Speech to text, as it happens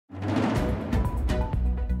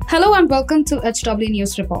Hello and welcome to HW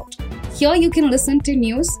News Report. Here you can listen to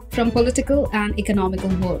news from political and economical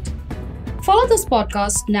world. Follow this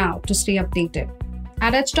podcast now to stay updated.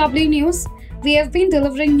 At HW News, we have been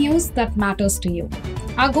delivering news that matters to you.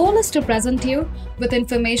 Our goal is to present you with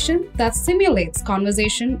information that simulates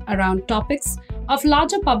conversation around topics of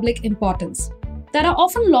larger public importance that are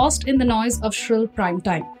often lost in the noise of shrill prime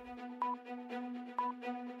time.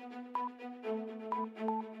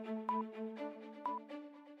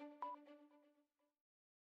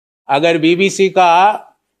 अगर BBC का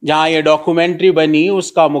जहां ये documentary बनी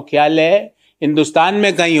उसका मुख्यालय हिंदुस्तान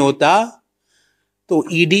में कहीं होता तो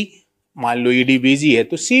ईडी, मान लो ईडी बिजी है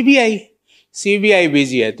तो सीबीआई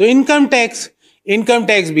बिजी है तो इनकम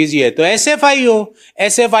टैक्स बिजी है तो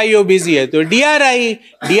एसएफआईओ बिजी है तो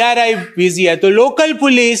डीआरआई बिजी है तो लोकल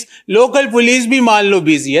पुलिस भी मान लो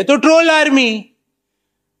बिजी है तो ट्रोल आर्मी।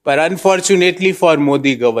 पर अनफॉर्चुनेटली फॉर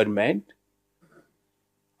मोदी गवर्नमेंट,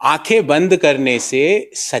 आंखें बंद करने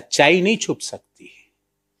से सच्चाई नहीं छुप सकती।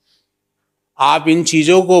 आप इन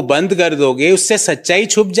चीजों को बंद कर दोगे, उससे सच्चाई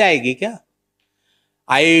छुप जाएगी क्या?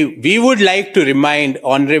 We would like to remind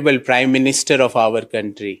Honorable Prime Minister of our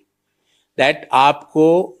country that आपको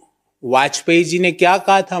वाजपेयी जी ने क्या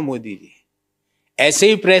कहा था मोदी जी? ऐसे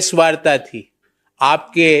ही प्रेस वार्ता थी,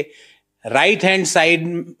 आपके right hand side,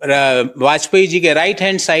 Vajpayee ji के राइट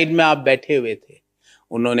हैंड साइड में आप बैठे हुए थे।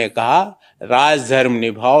 उन्होंने कहा राजधर्म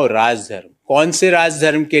निभाओ, राजधर्म। कौन से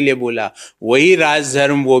राजधर्म के लिए बोला? वही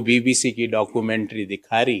राजधर्म वो बीबीसी की डॉक्यूमेंट्री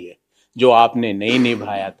दिखा रही है जो आपने नहीं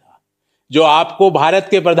निभाया था, जो आपको भारत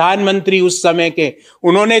के प्रधानमंत्री उस समय के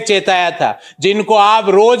उन्होंने चेताया था, जिनको आप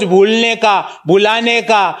रोज भुलाने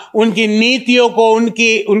का, उनकी नीतियों को,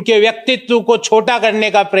 उनके व्यक्तित्व को छोटा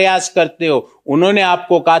करने का प्रयास करते हो। उन्होंने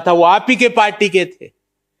आपको कहा था, वो आप ही के पार्टी के थे,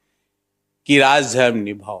 कि राजधर्म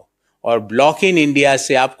निभाओ। और ब्लॉक इन इंडिया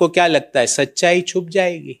से आपको क्या लगता है सच्चाई छुप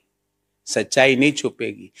जाएगी? सच्चाई नहीं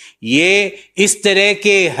छुपेगी। ये इस तरह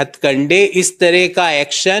के हथकंडे, इस तरह का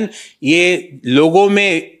एक्शन, ये लोगों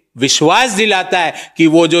में विश्वास दिलाता है कि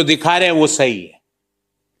वो जो दिखा रहे हैं वो सही है,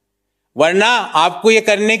 वरना आपको ये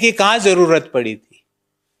करने की कहां जरूरत पड़ी थी।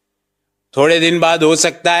 थोड़े दिन बाद हो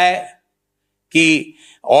सकता है कि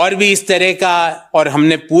और भी इस तरह का, और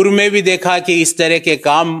हमने पूर्व में भी देखा कि इस तरह के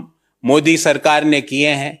काम मोदी सरकार ने किए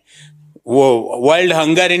हैं। वो वर्ल्ड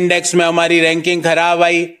हंगर इंडेक्स में हमारी रैंकिंग खराब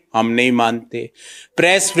आई, हम नहीं मानते।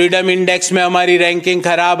 प्रेस फ्रीडम इंडेक्स में हमारी रैंकिंग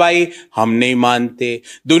खराब आई, हम नहीं मानते।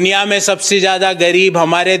 दुनिया में सबसे ज्यादा गरीब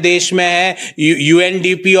हमारे देश में है,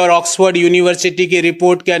 यूएनडीपी और ऑक्सफोर्ड यूनिवर्सिटी की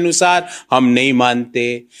रिपोर्ट के अनुसार, हम नहीं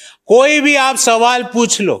मानते। कोई भी आप सवाल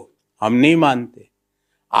पूछ लो, हम नहीं मानते।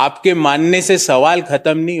 आपके मानने से सवाल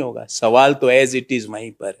खत्म नहीं होगा, सवाल तो एज इट इज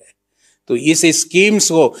वहीं पर है। तो इस स्कीम्स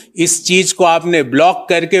को, इस चीज को आपने ब्लॉक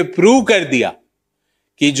करके प्रूव कर दिया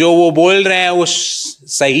कि जो वो बोल रहे हैं वो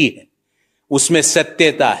सही है, उसमें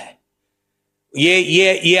सत्यता है।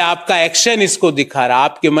 ये आपका एक्शन इसको दिखा रहा।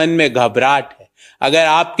 आपके मन में घबराहट है। अगर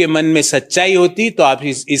आपके मन में सच्चाई होती तो आप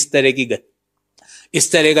इस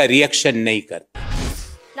तरह का रिएक्शन नहीं करते।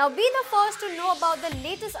 Now be the first to know about the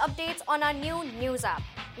latest updates on our new news app.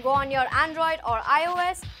 Go on your Android or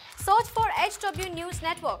iOS, search for HW News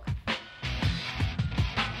Network.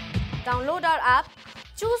 Download our app,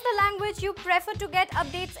 choose the language you prefer to get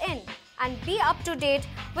updates in, and be up to date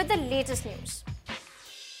with the latest news.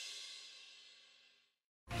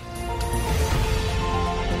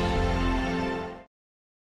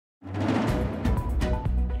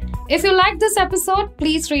 If you like this episode,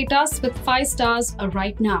 please rate us with 5 stars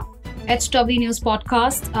right now. HW News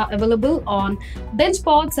podcasts are available on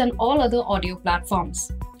BingePods and all other audio platforms.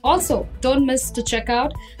 Also, don't miss to check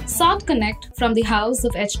out South Connect from the House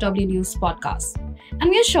of HW News podcast. And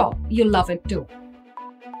we're sure you'll love it too.